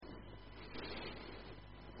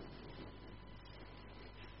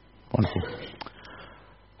Wonderful.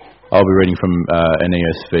 I'll be reading from an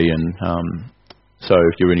ESV, and so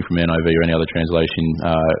if you're reading from NIV or any other translation,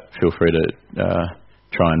 feel free to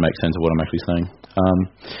try and make sense of what I'm actually saying.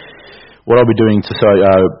 What I'll be doing, so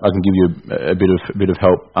I can give you a bit of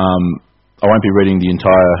help. I won't be reading the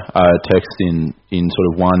entire text in sort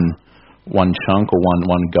of one chunk or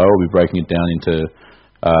one go. I'll be breaking it down into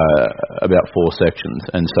about 4 sections,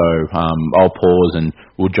 and so I'll pause and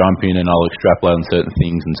we'll jump in and I'll extrapolate on certain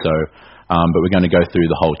things, and so but we're going to go through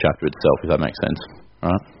the whole chapter itself, if that makes sense.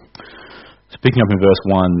 All right. So picking up in verse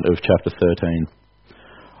 1 of chapter 13.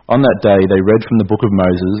 On that day they read from the book of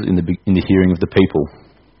Moses in the hearing of the people,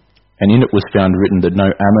 and in it was found written that no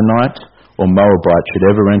Ammonite or Moabite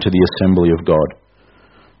should ever enter the assembly of God,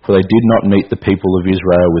 for they did not meet the people of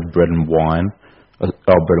Israel with bread and water, but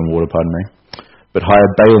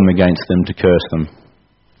hired Balaam against them to curse them.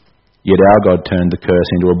 Yet our God turned the curse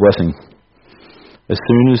into a blessing. As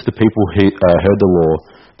soon as the people heard the law,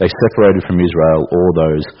 they separated from Israel all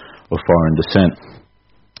those of foreign descent.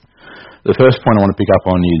 The first point I want to pick up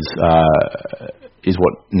on is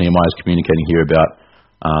what Nehemiah is communicating here about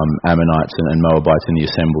Ammonites and Moabites in the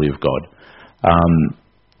assembly of God. I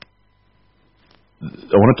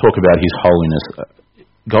want to talk about His holiness.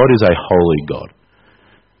 God is a holy God.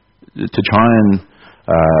 To try and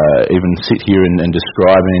even sit here and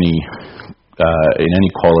describe in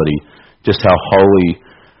any quality just how holy,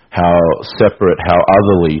 how separate, how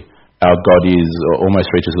otherly our God is, almost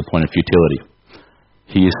reaches the point of futility.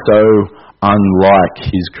 He is so unlike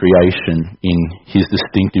His creation in His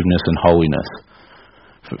distinctiveness and holiness.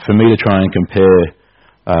 For me to try and compare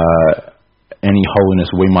any holiness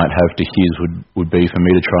we might have to His would be for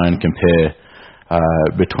me to try and compare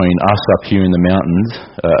between us up here in the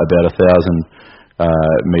mountains, about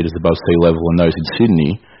 1,000 metres above sea level, and those in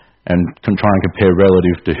Sydney, and can try and compare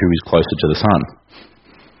relative to who is closer to the sun.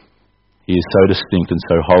 He is so distinct and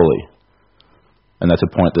so holy. And that's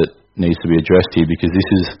a point that needs to be addressed here, because this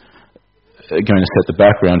is going to set the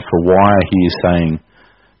background for why He is saying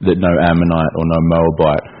that no Ammonite or no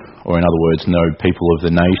Moabite, or in other words, no people of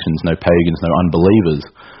the nations, no pagans, no unbelievers,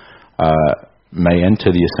 may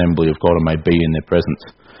enter the assembly of God or may be in their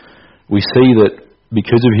presence. We see that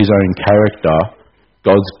because of His own character,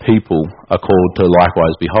 God's people are called to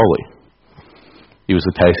likewise be holy. It was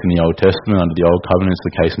the case in the Old Testament under the Old Covenant, it's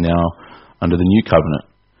the case now under the New Covenant.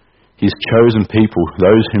 His chosen people,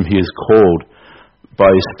 those whom He has called by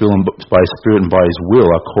His Spirit and by His will,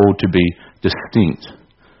 are called to be distinct.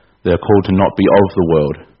 They are called to not be of the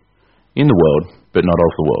world, in the world, but not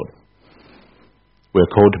of the world. We are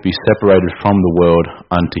called to be separated from the world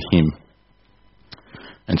unto Him.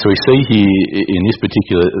 And so we see here in this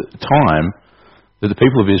particular time that the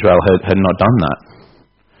people of Israel had not done that.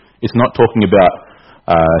 It's not talking about,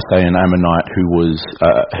 say, an Ammonite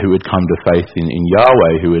who had come to faith in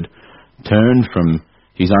Yahweh, who had turned from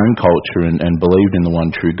his own culture and believed in the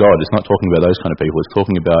one true God. It's not talking about those kind of people. It's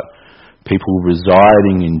talking about people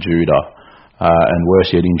residing in Judah and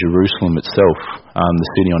worse yet in Jerusalem itself, the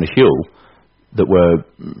city on a hill, that were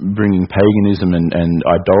bringing paganism and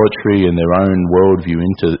idolatry and their own worldview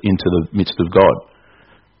into the midst of God.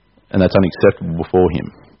 And that's unacceptable before Him.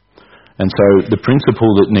 And so the principle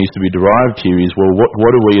that needs to be derived here is, well,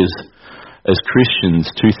 what are we as Christians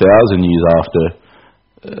 2,000 years after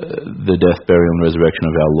the death, burial and resurrection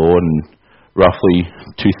of our Lord, and roughly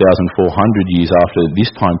 2,400 years after this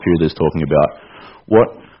time period that's talking about,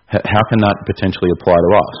 how can that potentially apply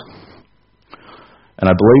to us? And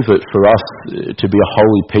I believe that for us to be a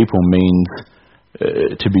holy people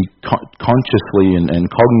means to be consciously and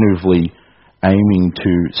cognitively aiming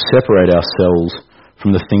to separate ourselves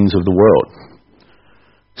from the things of the world.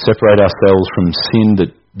 Separate ourselves from sin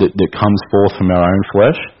that comes forth from our own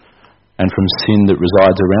flesh and from sin that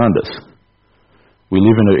resides around us. We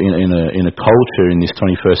live in a culture in this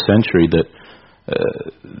 21st century that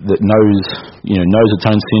knows its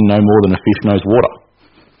own sin no more than a fish knows water.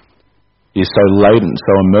 It is so latent,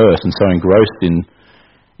 so immersed and so engrossed in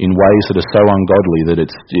ways that are so ungodly that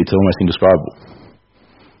it's almost indescribable.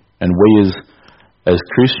 And we as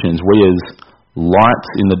Christians, we as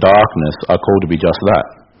lights in the darkness are called to be just that.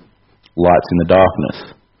 Lights in the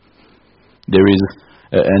darkness. There is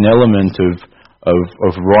an element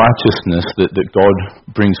of righteousness that God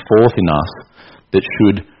brings forth in us that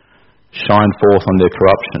should shine forth on their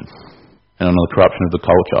corruption and on the corruption of the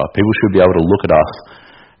culture. People should be able to look at us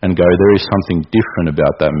and go, there is something different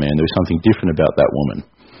about that man, there is something different about that woman.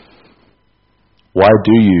 Why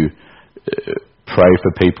do you pray for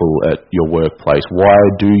people at your workplace? Why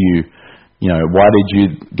did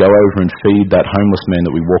you go over and feed that homeless man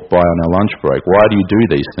that we walked by on our lunch break? Why do you do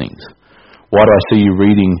these things? Why do I see you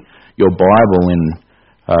reading your Bible in,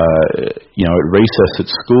 at recess at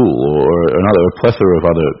school, or a plethora of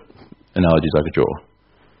other analogies I could draw.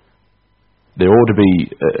 There ought to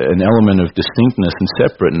be an element of distinctness and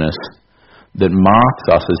separateness that marks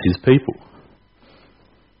us as his people.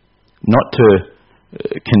 Not to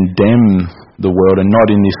condemn the world, and not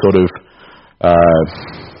in this sort of,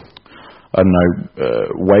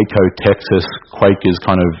 Waco, Texas, Quakers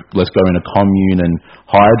kind of, let's go in a commune and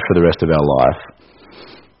hide for the rest of our life.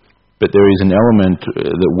 But there is an element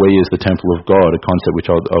that we as the temple of God, a concept which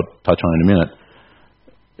I'll touch on in a minute,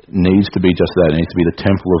 needs to be just that. It needs to be the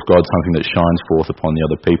temple of God, something that shines forth upon the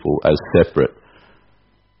other people as separate,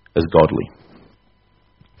 as godly.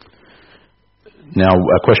 Now,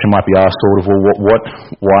 a question might be asked, sort of, well,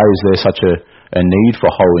 why is there such a need for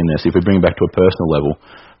holiness? If we bring it back to a personal level,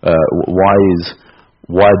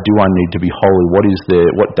 why do I need to be holy? What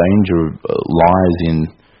danger lies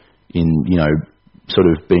in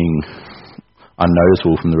sort of being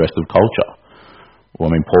unnoticeable from the rest of culture?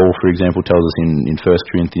 Well, Paul, for example, tells us in 1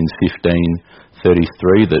 Corinthians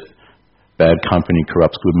 15:33 that bad company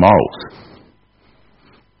corrupts good morals.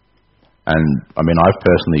 And I've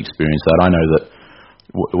personally experienced that. I know that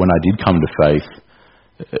when I did come to faith,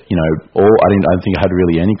 I don't think I had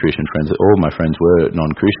really any Christian friends. All of my friends were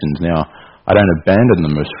non-Christians. Now, I don't abandon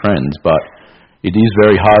them as friends, but it is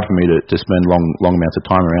very hard for me to spend long amounts of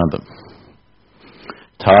time around them.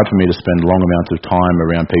 It's hard for me to spend long amounts of time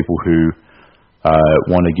around people who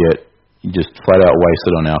want to get just flat out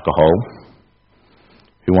wasted on alcohol,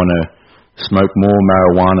 who want to smoke more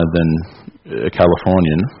marijuana than a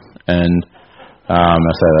Californian, and I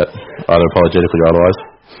say that either apologetically or otherwise.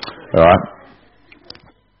 All right.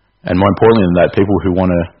 And more importantly than that, people who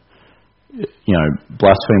want to,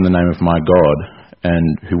 blaspheme the name of my God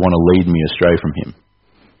and who want to lead me astray from him.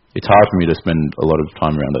 It's hard for me to spend a lot of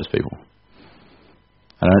time around those people.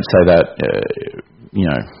 I don't say that,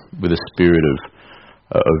 with a spirit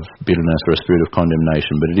of bitterness or a spirit of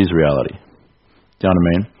condemnation, but it is reality. Do you know what I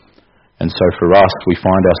mean? And so for us, we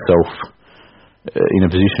find ourselves in a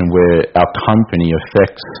position where our company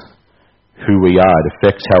affects who we are. It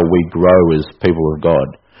affects how we grow as people of God,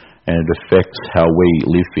 and it affects how we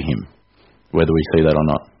live for him, whether we see that or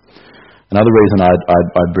not. Another reason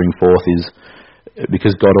I'd bring forth is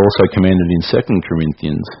because God also commanded in 2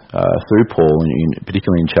 Corinthians through Paul,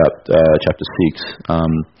 particularly in chapter 6,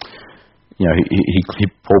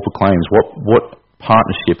 Paul proclaims, what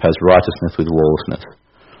partnership has righteousness with lawlessness?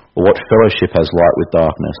 Or what fellowship has light with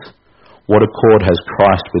darkness? What accord has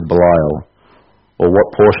Christ with Belial? Or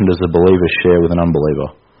what portion does the believer share with an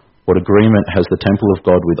unbeliever? What agreement has the temple of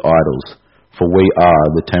God with idols? For we are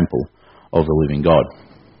the temple of the living God.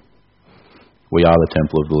 We are the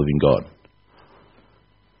temple of the living God.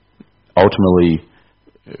 Ultimately,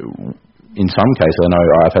 in some cases, I know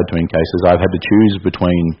I've had to in cases, I've had to choose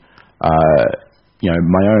between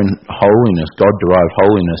my own holiness, God-derived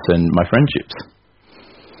holiness, and my friendships.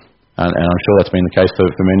 And I'm sure that's been the case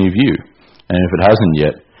for many of you. And if it hasn't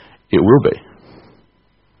yet, it will be.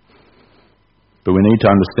 But we need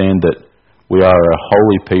to understand that we are a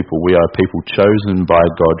holy people. We are a people chosen by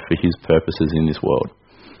God for his purposes in this world.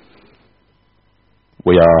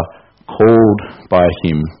 We are called by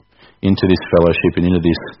him into this fellowship and into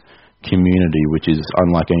this community, which is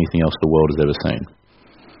unlike anything else the world has ever seen.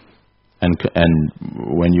 And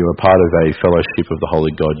when you're a part of a fellowship of the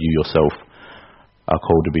Holy God, you yourself are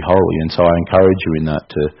called to be holy. And so I encourage you in that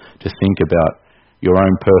to think about your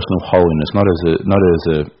own personal holiness, not as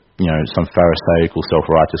a some pharisaical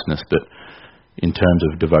self-righteousness, but in terms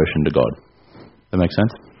of devotion to God. That make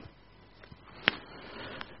sense?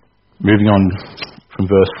 Moving on from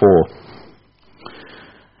verse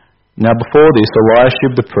 4. Now before this,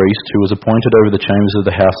 Eliashib the priest, who was appointed over the chambers of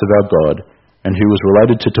the house of our God, and who was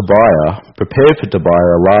related to Tobiah, prepared for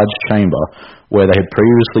Tobiah a large chamber where they had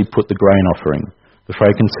previously put the grain offering, the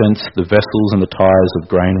frankincense, the vessels and the tithes of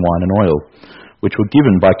grain, wine and oil, which were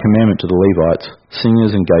given by commandment to the Levites,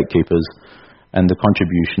 singers and gatekeepers, and the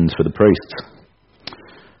contributions for the priests.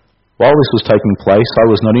 While this was taking place, I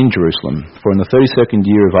was not in Jerusalem, for in the 32nd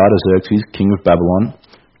year of Artaxerxes, king of Babylon,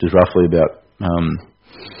 which is roughly about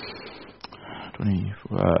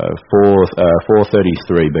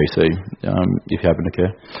 433 BC, if you happen to care.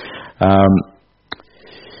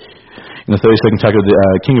 In the 32nd year of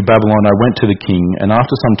the king of Babylon, I went to the king, and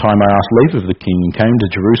after some time I asked leave of the king and came to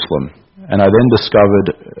Jerusalem. And I then discovered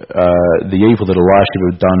the evil that Eliashib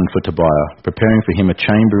had done for Tobiah, preparing for him a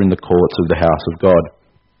chamber in the courts of the house of God.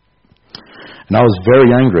 And I was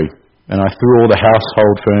very angry, and I threw all the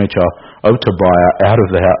household furniture of Tobiah out of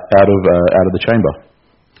the chamber.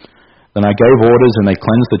 Then I gave orders, and they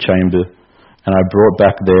cleansed the chamber, And I brought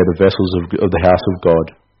back there the vessels of the house of God,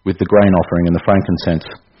 with the grain offering and the frankincense.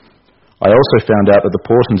 I also found out that the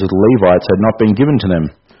portions of the Levites had not been given to them,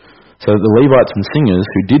 so that the Levites and singers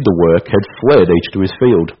who did the work had fled each to his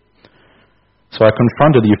field. So I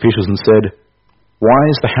confronted the officials and said, "Why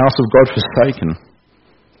is the house of God forsaken?"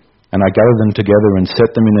 And I gathered them together and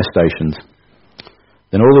set them in their stations.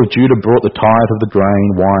 Then all of Judah brought the tithe of the grain,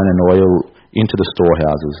 wine and oil into the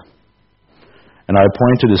storehouses. And I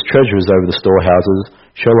appointed as treasurers over the storehouses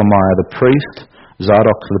Shelemiah the priest,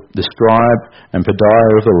 Zadok the scribe, and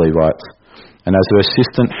Pedaiah of the Levites, and as their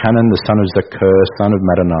assistant Hanan the son of Zakur, son of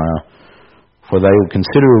Mattaniah, for they were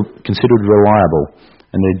considered reliable,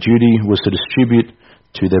 and their duty was to distribute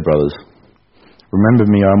to their brothers. Remember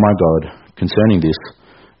me, O my God, concerning this.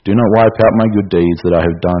 Do not wipe out my good deeds that I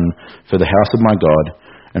have done for the house of my God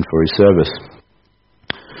and for his service.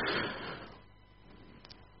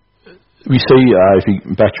 We see, if you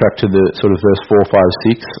backtrack to the sort of verse 4, 5,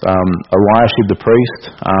 6, Eliashib the priest,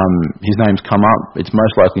 his name's come up. It's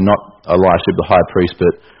most likely not Eliashib the high priest,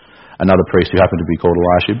 but another priest who happened to be called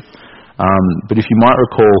Eliashib. But if you might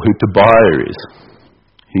recall who Tobiah is,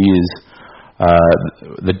 he is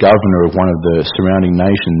the governor of one of the surrounding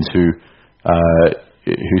nations who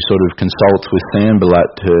sort of consults with Sanballat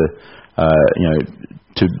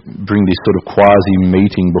to bring this sort of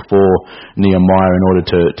quasi-meeting before Nehemiah in order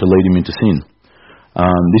to lead him into sin.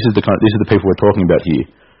 This is the people we're talking about here.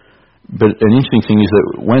 But an interesting thing is that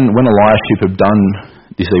when Eliashib had done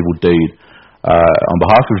this evil deed on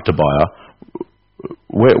behalf of Tobiah,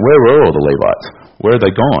 where were all the Levites? Where had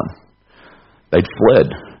they gone? They'd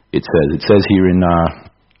fled. It says here in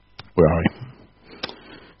where are we?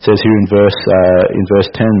 It says here in verse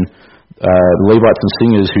 10. The Levites and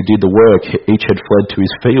singers who did the work, each had fled to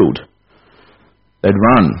his field. They'd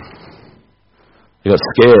run. They got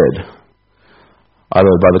scared,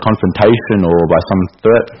 either by the confrontation or by some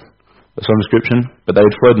threat of some description, but they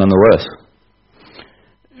had fled nonetheless.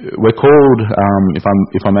 We're called, if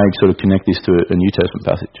I may sort of connect this to a New Testament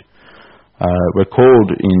passage, we're called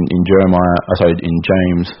in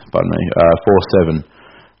James 4:7,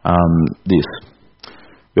 this.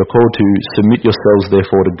 We are called to submit yourselves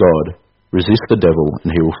therefore to God. Resist the devil,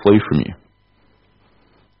 and he will flee from you.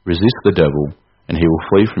 Resist the devil, and he will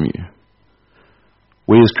flee from you.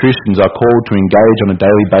 We as Christians are called to engage on a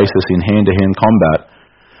daily basis in hand-to-hand combat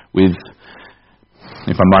with,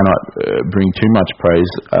 if I might not bring too much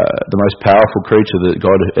praise, the most powerful creature that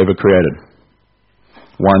God ever created.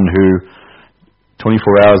 One who,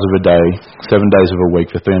 24 hours of a day, 7 days of a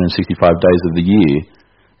week, for 365 days of the year,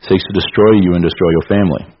 seeks to destroy you and destroy your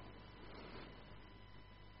family.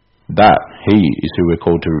 That, he is who we're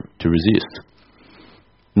called to resist.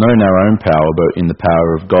 Not in our own power, but in the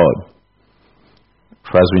power of God.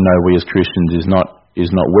 For as we know, we as Christians is not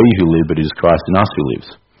we who live, but it is Christ in us who lives.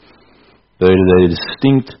 There is a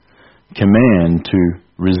distinct command to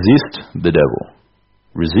resist the devil.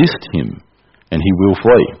 Resist him, and he will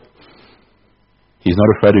flee. He's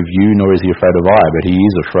not afraid of you, nor is he afraid of I, but he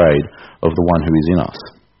is afraid of the one who is in us.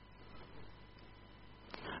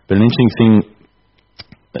 But an interesting thing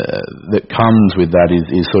that comes with that is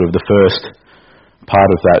sort of the first part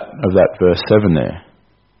of that verse 7 there.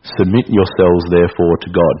 Submit yourselves therefore to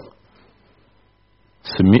God.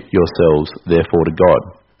 Submit yourselves therefore to God.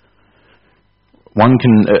 One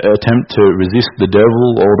can attempt to resist the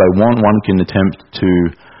devil all they want. One can attempt to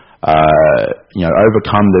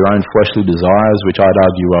overcome their own fleshly desires, which I'd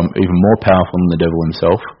argue are even more powerful than the devil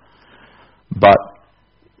himself. But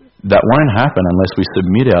that won't happen unless we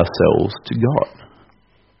submit ourselves to God.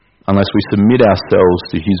 Unless we submit ourselves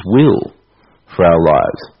to his will for our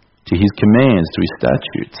lives, to his commands, to his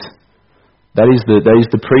statutes. That is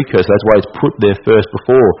the precursor. That's why it's put there first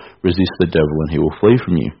before resist the devil and he will flee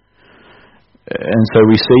from you. And so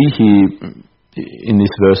we see here in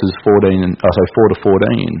this verses 4 to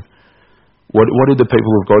 14, what did the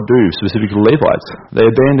people of God do, specifically the Levites? They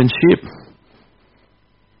abandoned ship.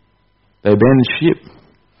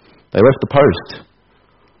 They left the post.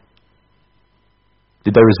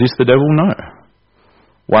 Did they resist the devil? No.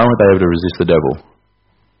 Why weren't they able to resist the devil?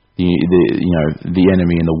 The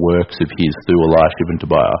enemy and the works of his through Eliashib and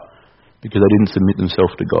Tobiah? Because they didn't submit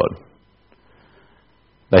themselves to God.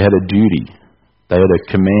 They had a duty. They had a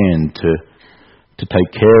command to take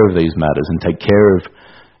care of these matters and take care of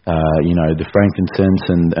the frankincense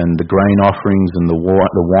and the grain offerings and the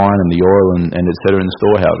wine and the oil and etc. in the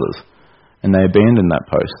storehouses. And they abandoned that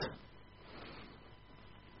post.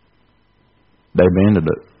 They abandoned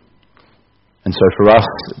it. And so for us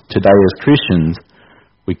today as Christians,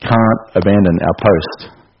 we can't abandon our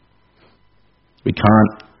post. We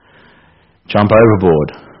can't jump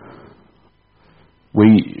overboard.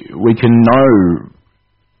 we can know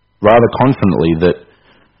rather confidently that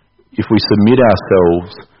if we submit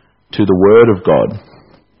ourselves to the Word of God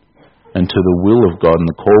and to the will of God and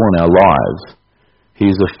the call on our lives, He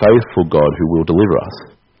is a faithful God who will deliver us.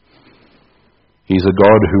 He's a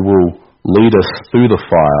God who will lead us through the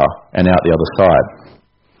fire and out the other side.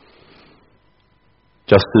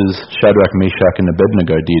 Just as Shadrach, Meshach and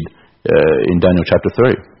Abednego did in Daniel chapter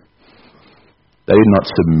 3. They did not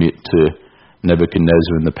submit to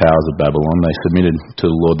Nebuchadnezzar and the powers of Babylon. They submitted to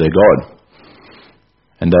the Lord their God.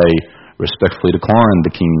 And they respectfully declined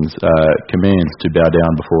the king's commands to bow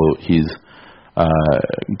down before his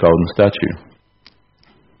golden statue.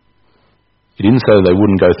 He didn't say they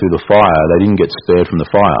wouldn't go through the fire. They didn't get spared from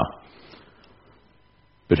the fire.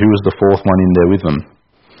 But who was the fourth one in there with them?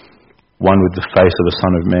 One with the face of a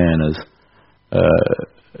son of man, as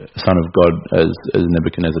son of God, as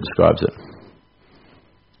Nebuchadnezzar describes it.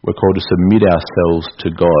 We're called to submit ourselves to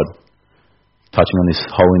God, touching on this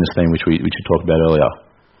holiness theme which we talked about earlier.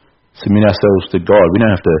 Submit ourselves to God. We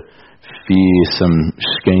don't have to fear some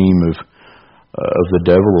scheme of the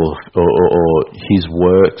devil or his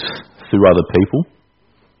works through other people.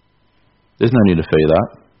 There's no need to fear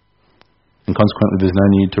that. And consequently, there's no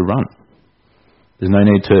need to run. There's no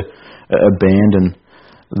need to abandon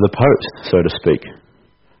the post, so to speak.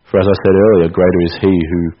 For as I said earlier, greater is He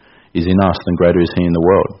who is in us than greater is He in the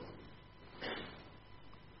world.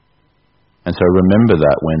 And so remember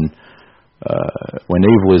that when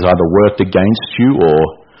evil is either worked against you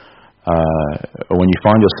or when you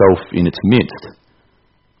find yourself in its midst,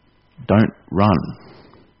 don't run.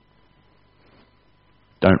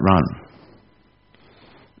 Don't run.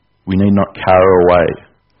 We need not cower away.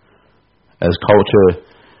 As culture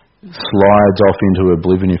slides off into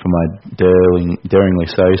oblivion, if I might daringly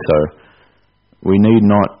say so, we need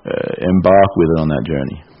not embark with it on that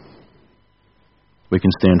journey. We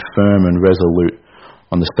can stand firm and resolute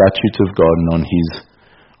on the statutes of God and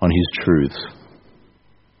on His truths.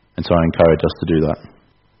 And so I encourage us to do that.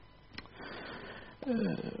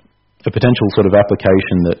 A potential sort of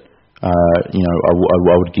application that I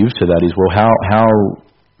would give to that is, well,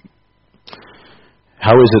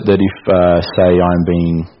 how is it that if, say, I'm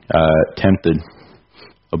being tempted,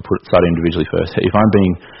 I'll start individually first. If I'm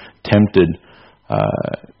being tempted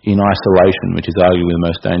in isolation, which is arguably the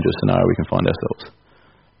most dangerous scenario we can find ourselves,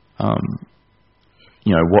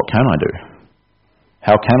 what can I do?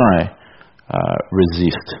 How can I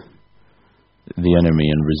resist the enemy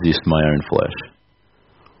and resist my own flesh?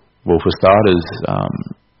 Well, for starters,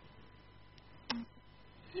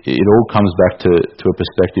 it all comes back to a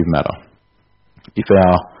perspective matter. If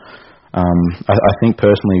I think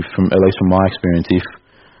personally, at least from my experience,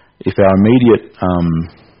 if our immediate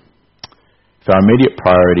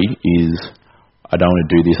priority is, I don't want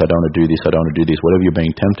to do this, I don't want to do this, I don't want to do this, whatever you're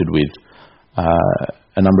being tempted with,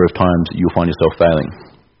 a number of times you'll find yourself failing,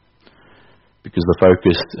 because the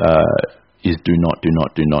focus is do not,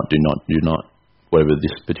 whatever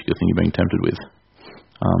this particular thing you're being tempted with.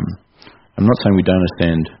 I'm not saying we don't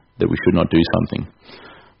understand that we should not do something,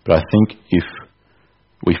 but I think if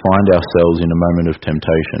we find ourselves in a moment of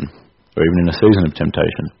temptation, or even in a season of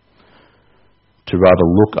temptation, to rather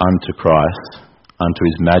look unto Christ, unto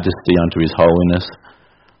His majesty, unto His holiness,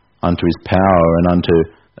 unto His power, and unto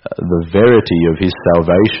the verity of His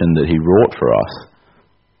salvation that He wrought for us,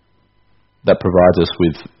 that provides us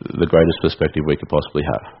with the greatest perspective we could possibly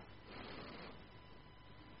have.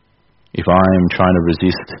 If I'm trying to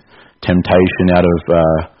resist temptation out of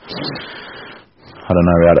out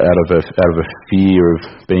of a fear of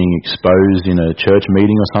being exposed in a church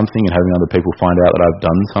meeting or something and having other people find out that I've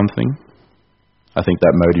done something, I think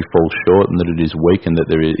that motive falls short and that it is weak and that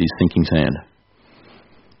there is sinking sand.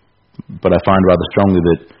 But I find rather strongly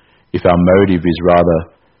that if our motive is rather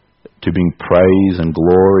to bring praise and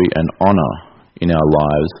glory and honour in our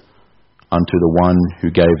lives unto the one who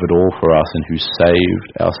gave it all for us and who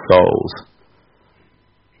saved our souls,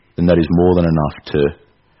 then that is more than enough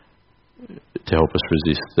to help us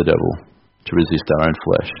resist the devil, to resist our own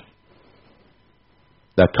flesh.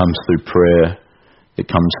 That comes through prayer. It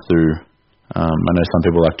comes through, I know some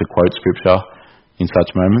people like to quote scripture in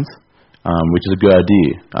such moments, which is a good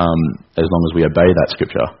idea, as long as we obey that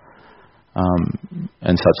scripture.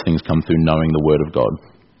 And such things come through knowing the Word of God.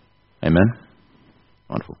 Amen?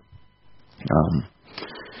 Wonderful.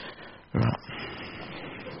 Right.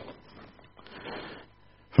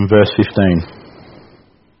 From verse 15.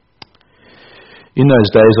 In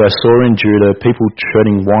those days I saw in Judah people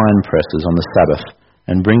treading wine presses on the Sabbath,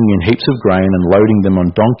 and bringing in heaps of grain and loading them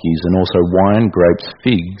on donkeys, and also wine, grapes,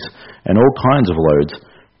 figs, and all kinds of loads,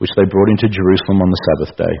 which they brought into Jerusalem on the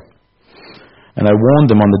Sabbath day. And they warned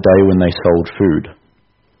them on the day when they sold food.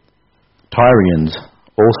 Tyrians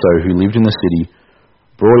also, who lived in the city,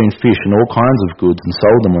 brought in fish and all kinds of goods and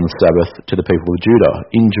sold them on the Sabbath to the people of Judah,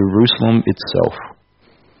 in Jerusalem itself.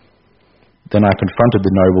 Then I confronted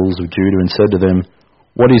the nobles of Judah and said to them,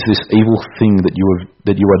 "What is this evil thing that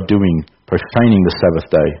you are doing, profaning the Sabbath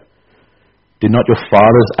day? Did not your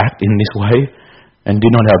fathers act in this way? And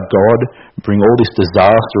did not our God bring all this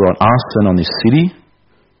disaster on us and on this city?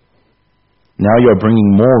 Now you are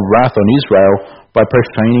bringing more wrath on Israel by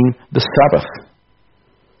profaning the Sabbath."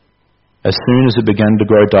 As soon as it began to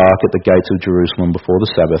grow dark at the gates of Jerusalem before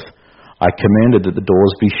the Sabbath, I commanded that the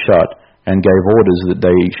doors be shut and gave orders that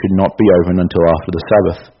they should not be opened until after the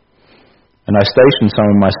Sabbath. And I stationed some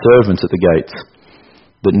of my servants at the gates,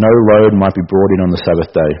 that no load might be brought in on the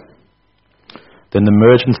Sabbath day. Then the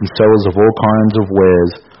merchants and sellers of all kinds of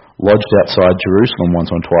wares lodged outside Jerusalem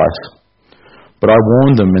once or twice. But I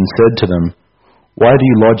warned them and said to them, "Why do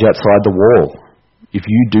you lodge outside the wall? If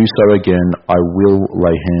you do so again, I will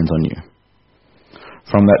lay hands on you."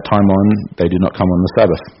 From that time on, they did not come on the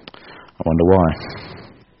Sabbath. I wonder why.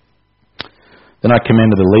 Then I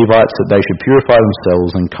commanded the Levites that they should purify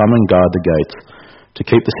themselves and come and guard the gates, to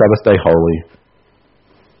keep the Sabbath day holy.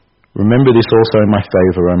 Remember this also in my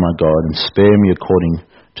favour, O my God, and spare me according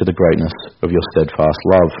to the greatness of your steadfast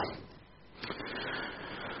love.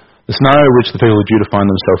 The scenario which the people of Judah find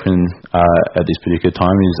themselves in at this particular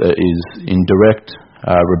time is in direct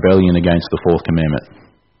rebellion against the fourth commandment,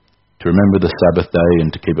 to remember the Sabbath day and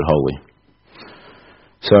to keep it holy.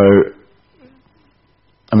 So,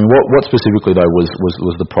 I mean, what specifically though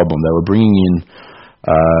was the problem? They were bringing in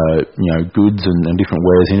goods and different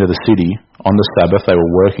wares into the city on the Sabbath. They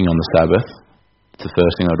were working on the Sabbath. It's the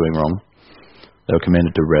first thing they were doing wrong. They were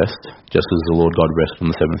commanded to rest, just as the Lord God rested on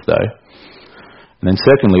the seventh day. And then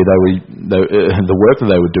secondly, the work that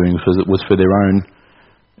they were doing was for their own,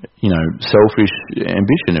 selfish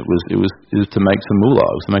ambition. It was to make some moolah,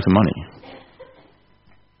 it was to make some money.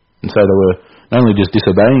 And so they were not only just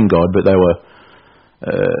disobeying God, but they were,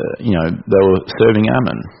 they were serving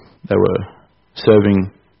Ammon. They were serving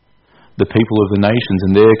the people of the nations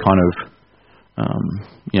and their kind of,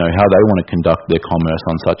 how they want to conduct their commerce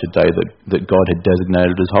on such a day that God had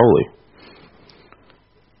designated as holy.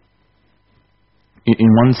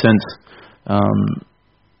 In one sense, I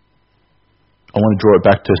want to draw it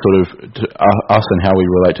back to to us and how we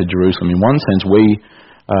relate to Jerusalem. In one sense, we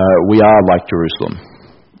are like Jerusalem,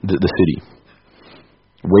 the city.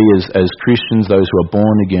 We as Christians, those who are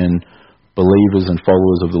born again, believers and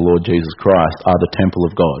followers of the Lord Jesus Christ, are the temple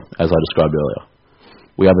of God, as I described earlier.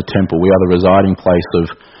 We are the temple. We are the residing place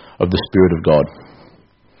of the Spirit of God.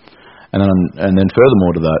 And then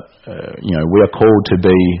furthermore to that, we are called to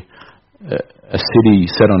be a city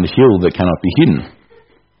set on a hill that cannot be hidden,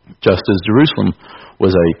 just as Jerusalem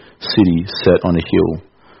was a city set on a hill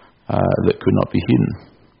that could not be hidden.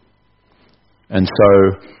 And so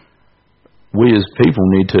we as people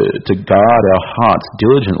need to guard our hearts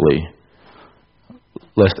diligently,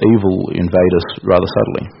 lest evil invade us rather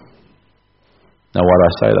subtly. Now, why do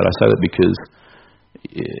I say that? I say that because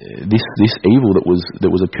this evil that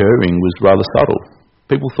was occurring was rather subtle.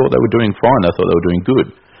 People thought they were doing fine. They thought they were doing good.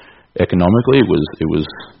 Economically, it was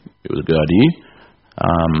a good idea.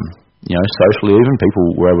 Socially, even people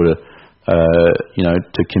were able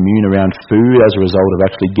to commune around food as a result of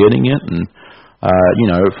actually getting it, and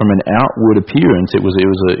from an outward appearance, it was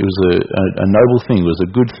a noble thing. It was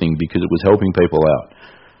a good thing because it was helping people out.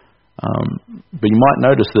 But you might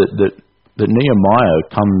notice that Nehemiah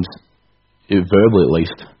comes, verbally at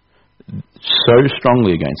least, so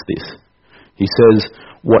strongly against this. He says,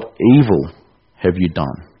 "What evil have you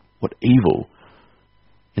done? What evil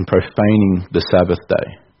in profaning the Sabbath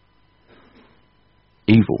day?"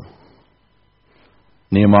 Evil.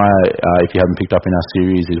 Nehemiah, if you haven't picked up in our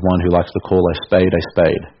series, is one who likes to call a spade a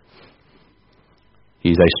spade.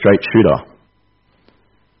 He's a straight shooter.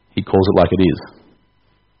 He calls it like it is.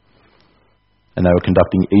 And they were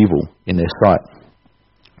conducting evil in their sight.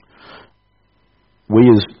 We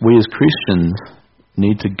as Christians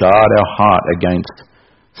need to guard our heart against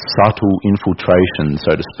subtle infiltration,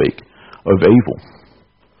 so to speak, of evil.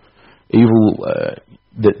 Evil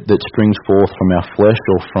that springs forth from our flesh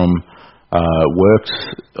or from works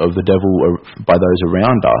of the devil or by those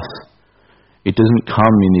around us. It doesn't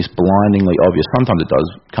come in this blindingly obvious. Sometimes it does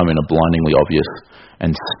come in a blindingly obvious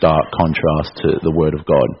and stark contrast to the Word of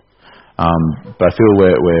God. But I feel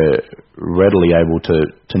we're readily able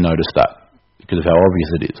to notice that because of how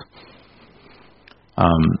obvious it is.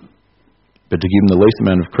 But to give him the least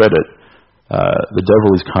amount of credit, the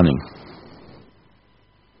devil is cunning.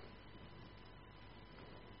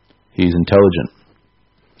 He's intelligent.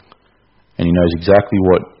 And he knows exactly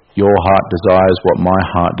what your heart desires, what my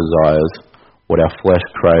heart desires, what our flesh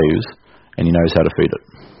craves, and he knows how to feed it.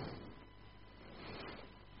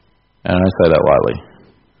 And I don't say that lightly.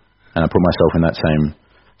 And I put myself in that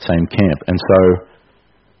same camp. And so,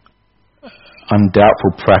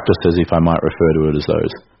 undoubtful practices, if I might refer to it as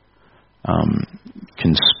those,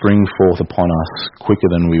 can spring forth upon us quicker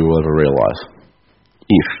than we will ever realise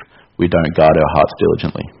if we don't guard our hearts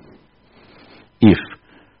diligently. If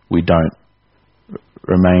we don't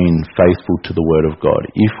remain faithful to the Word of God.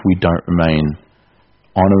 If we don't remain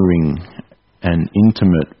honouring and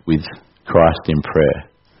intimate with Christ in prayer.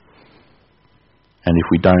 And if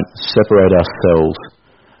we don't separate ourselves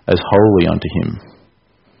as holy unto Him,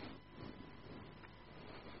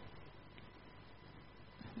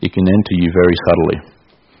 it can enter you very subtly.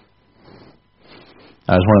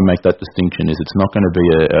 I just want to make that distinction, is it's not going to be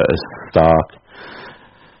a stark,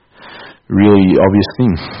 really obvious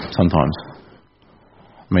thing sometimes.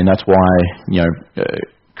 I mean, that's why,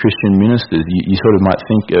 Christian ministers, you sort of might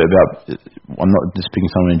think about, I'm not just picking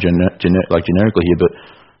someone generically here, but,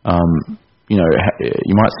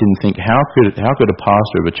 you might sit and think, how could a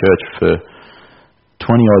pastor of a church for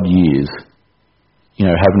 20 odd years,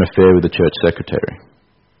 have an affair with the church secretary?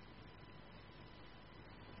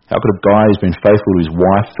 How could a guy who's been faithful to his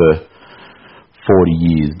wife for 40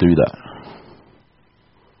 years do that?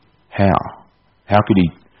 How? How could he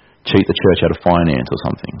cheat the church out of finance or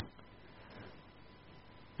something?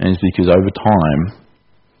 And it's because over time,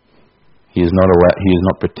 he has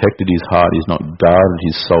not protected his heart, he has not guarded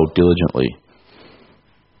his soul diligently,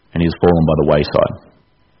 and he has fallen by the wayside.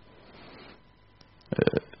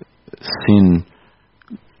 Sin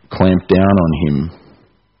clamped down on him,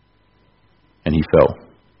 and he fell.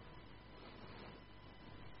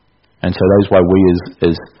 And so that is why we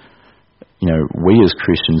as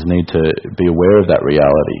Christians need to be aware of that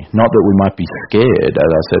reality. Not that we might be scared, as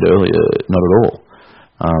I said earlier, not at all.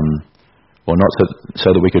 Or not so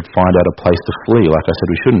that we could find out a place to flee, like I said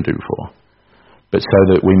we shouldn't do before. But so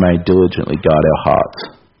that we may diligently guard our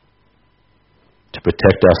hearts, to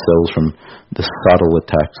protect ourselves from the subtle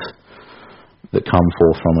attacks that come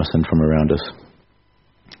forth from us and from around us.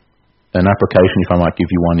 An application, if I might give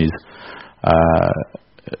you one, is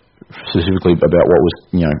specifically about what was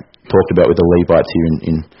talked about with the Levites here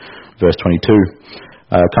in verse 22.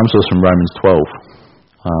 Comes to us from Romans 12,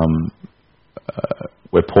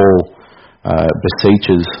 where Paul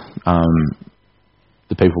beseeches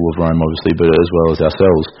the people of Rome, obviously, but as well as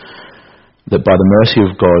ourselves, that by the mercy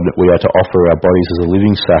of God we are to offer our bodies as a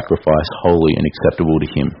living sacrifice, holy and acceptable to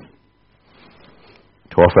Him.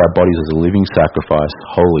 To offer our bodies as a living sacrifice,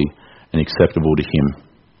 holy and acceptable to Him.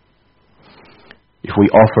 If we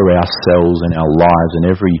offer ourselves and our lives and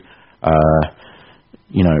every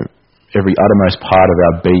uttermost part of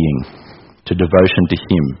our being to devotion to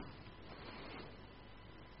Him,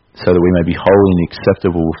 so that we may be holy and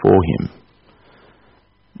acceptable before Him,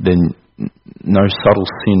 then no subtle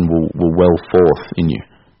sin will well forth in you.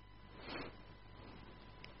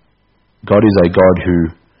 God is a God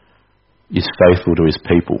who is faithful to His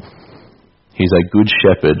people. He is a good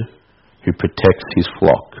shepherd who protects His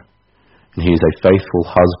flock. And He is a faithful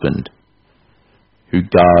husband who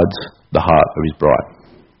guards the heart of His bride.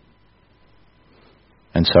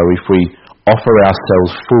 And so if we offer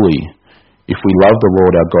ourselves fully, if we love the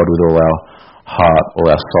Lord our God with all our heart, all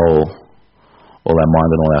our soul, all our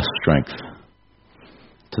mind and all our strength,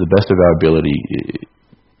 to the best of our ability,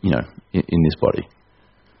 in this body,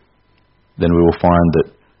 then we will find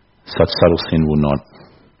that such subtle sin will not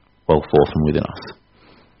well forth from within us.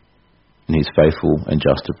 And He's faithful and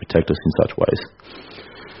just to protect us in such ways.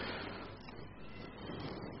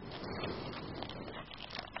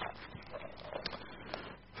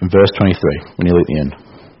 From verse 23, we're nearly at the end.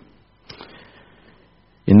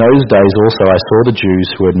 In those days also I saw the Jews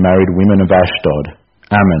who had married women of Ashdod,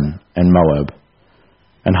 Ammon and Moab,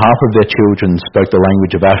 and half of their children spoke the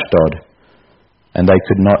language of Ashdod, and they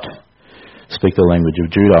could not speak the language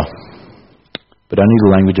of Judah, but only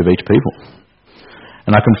the language of each people.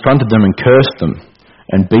 And I confronted them and cursed them,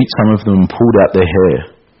 and beat some of them and pulled out their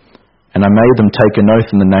hair. And I made them take an oath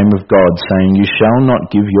in the name of God, saying, You shall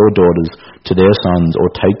not give your daughters to their sons, or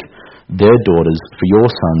take their daughters for your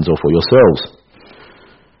sons or for yourselves.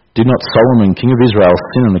 Did not Solomon, king of Israel,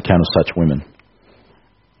 sin on account of such women?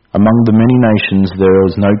 Among the many nations there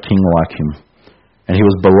was no king like him, and he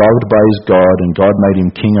was beloved by his God, and God made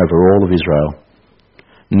him king over all of Israel.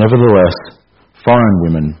 Nevertheless, foreign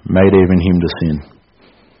women made even him to sin.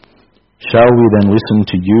 Shall we then listen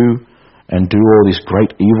to you and do all this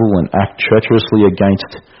great evil and act treacherously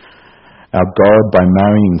against our God by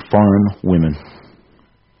marrying foreign women?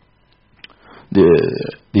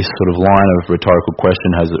 This sort of line of rhetorical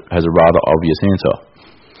question has a rather obvious answer.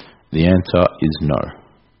 The answer is no.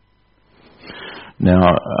 Now,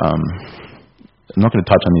 I'm not going to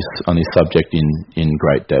touch on this subject in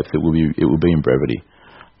great depth. It will be in brevity,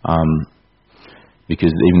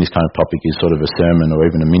 because even this kind of topic is sort of a sermon or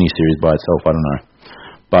even a mini-series by itself. I don't know,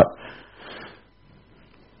 but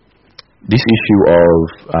this issue of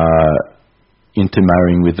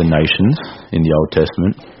intermarrying with the nations in the Old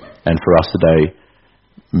Testament, and for us today,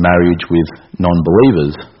 marriage with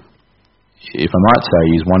non-believers, if I might say,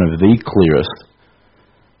 is one of the clearest,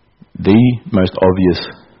 the most obvious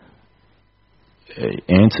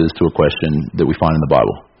answers to a question that we find in the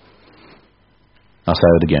Bible. I'll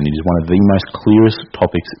say that again. It is one of the most clearest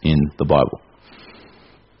topics in the Bible.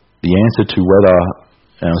 The answer to whether,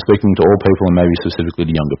 and I'm speaking to all people and maybe specifically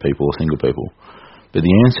to younger people or single people, but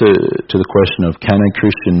the answer to the question of can a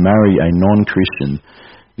Christian marry a non-Christian,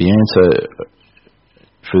 the answer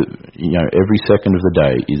for every second of the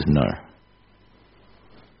day is no.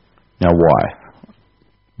 Now why?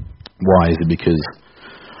 Why? Is it because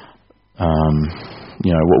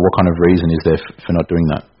what kind of reason is there for not doing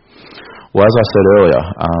that? Well, as I said earlier,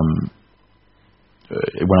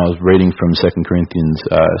 when I was reading from 2 Corinthians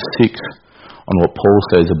 6 on what Paul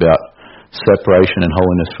says about separation and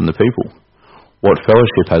holiness from the people, what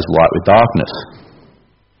fellowship has light with darkness?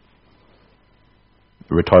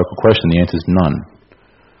 A rhetorical question. The answer is none.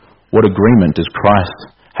 What agreement does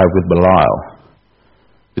Christ have with Belial,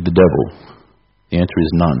 with the devil? The answer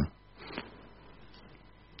is none.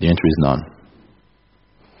 The answer is none.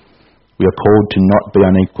 We are called to not be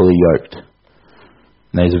unequally yoked.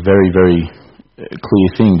 And there's a very, very clear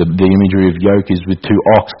thing. The imagery of yoke is with two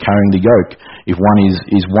ox carrying the yoke. If one is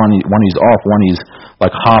off, one is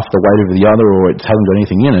like half the weight of the other, or it hasn't got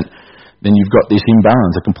anything in it, then you've got this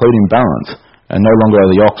imbalance, a complete imbalance. And no longer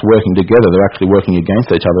are the ox working together, they're actually working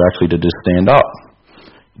against each other actually to just stand up.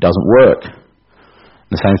 It doesn't work.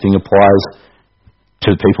 The same thing applies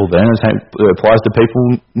to people then, and the same applies to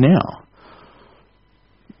people now.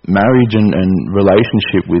 Marriage and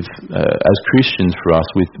relationship with, as Christians for us,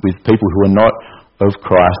 with people who are not of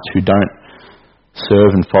Christ, who don't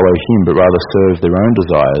serve and follow Him, but rather serve their own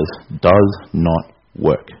desires, does not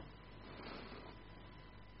work.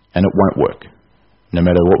 And it won't work. No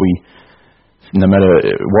matter what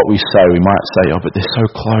we say, we might say, oh, but they're so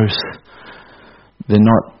close. They're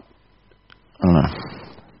not, I don't know,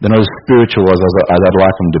 they're not as spiritual as I'd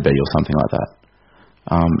like them to be, or something like that.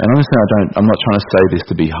 And honestly, I'm not trying to say this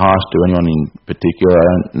to be harsh to anyone in particular. I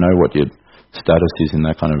don't know what your status is in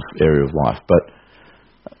that kind of area of life, but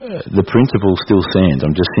the principle still stands.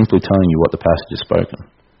 I'm just simply telling you what the passage has spoken.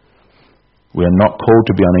 We are not called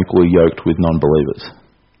to be unequally yoked with non-believers.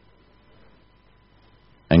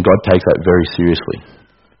 And God takes that very seriously.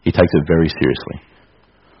 He takes it very seriously.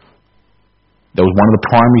 That was one of the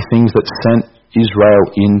primary things that sent Israel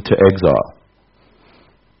into exile.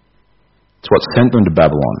 It's what sent them to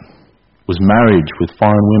Babylon, was marriage with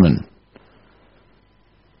foreign women.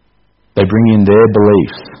 They bring in their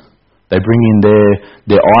beliefs. They bring in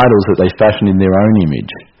their idols that they fashion in their own image.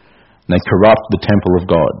 And they corrupt the temple of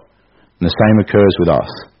God. And the same occurs with us.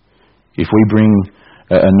 If we bring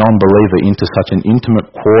a non-believer into such an intimate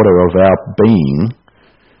quarter of our being,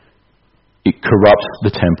 it corrupts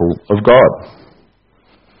the temple of God.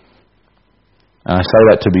 And I say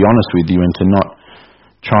that to be honest with you and to not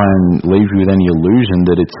try and leave you with any illusion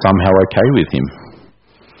that it's somehow okay with Him.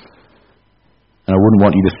 And I wouldn't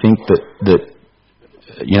want you to think that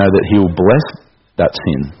He'll bless that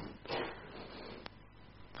sin.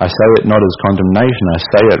 I say it not as condemnation. I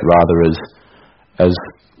say it rather as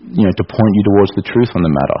to point you towards the truth on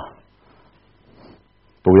the matter.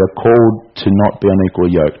 But we are called to not be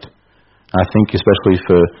unequally yoked. And I think especially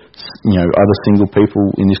for other single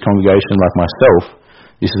people in this congregation like myself,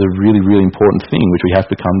 this is a really, really important thing which we have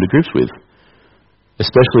to come to grips with.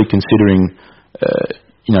 Especially considering,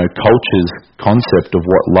 culture's concept of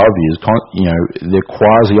what love is, their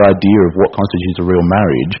quasi-idea of what constitutes a real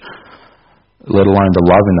marriage, let alone the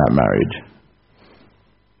love in that marriage.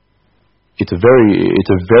 It's a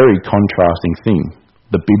very contrasting thing,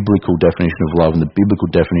 the biblical definition of love and the biblical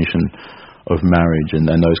definition of marriage and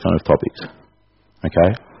those kind of topics. Okay?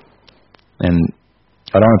 And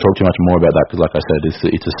I don't want to talk too much more about that because, like I said,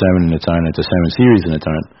 it's a sermon in its own. It's a sermon series in its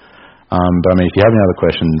own. But if you have any other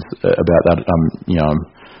questions about that, I'm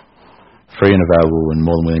free and available and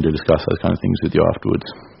more than willing to discuss those kind of things with you afterwards.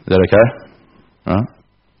 Is that okay? All right.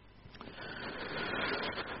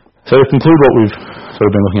 So to conclude what we've sort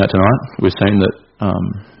of been looking at tonight, we've seen that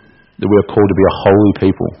we are called to be a holy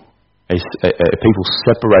people, a people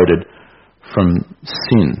separated from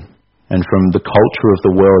sin and from the culture of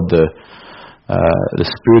the world, the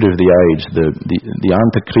spirit of the age, the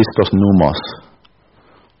antichristos nomos.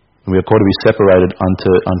 We are called to be separated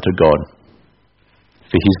unto God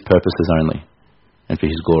for His purposes only and for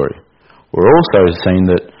His glory. We're also seeing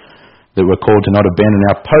that we're called to not abandon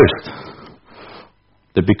our post.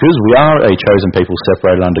 That because we are a chosen people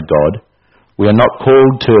separated unto God, we are not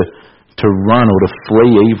called to run or to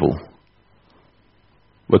flee evil.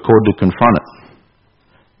 We're called to confront it.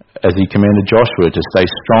 As He commanded Joshua to stay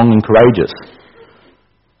strong and courageous,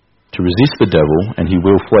 to resist the devil and he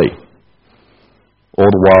will flee. All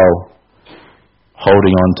the while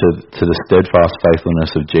holding on to the steadfast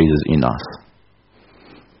faithfulness of Jesus in us.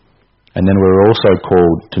 And then we're also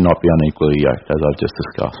called to not be unequally yoked, as I've just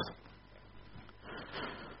discussed.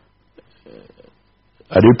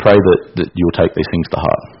 I do pray that you'll take these things to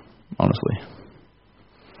heart, honestly.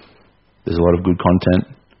 There's a lot of good content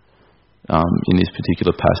in this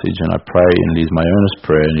particular passage, and I pray, and it is my earnest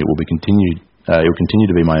prayer, and it will continue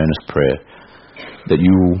to be my earnest prayer, that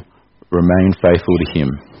you will remain faithful to Him,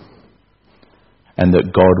 and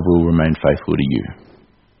that God will remain faithful to you.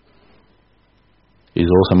 It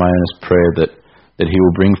is also my earnest prayer that He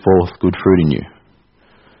will bring forth good fruit in you,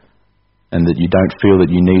 and that you don't feel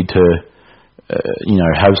that you need to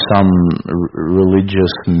have some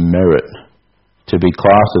religious merit to be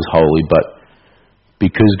classed as holy, but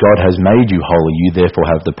because God has made you holy, you therefore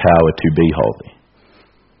have the power to be holy.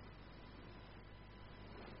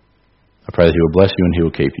 I pray that He will bless you and He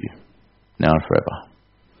will keep you, now and forever.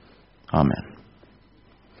 Amen.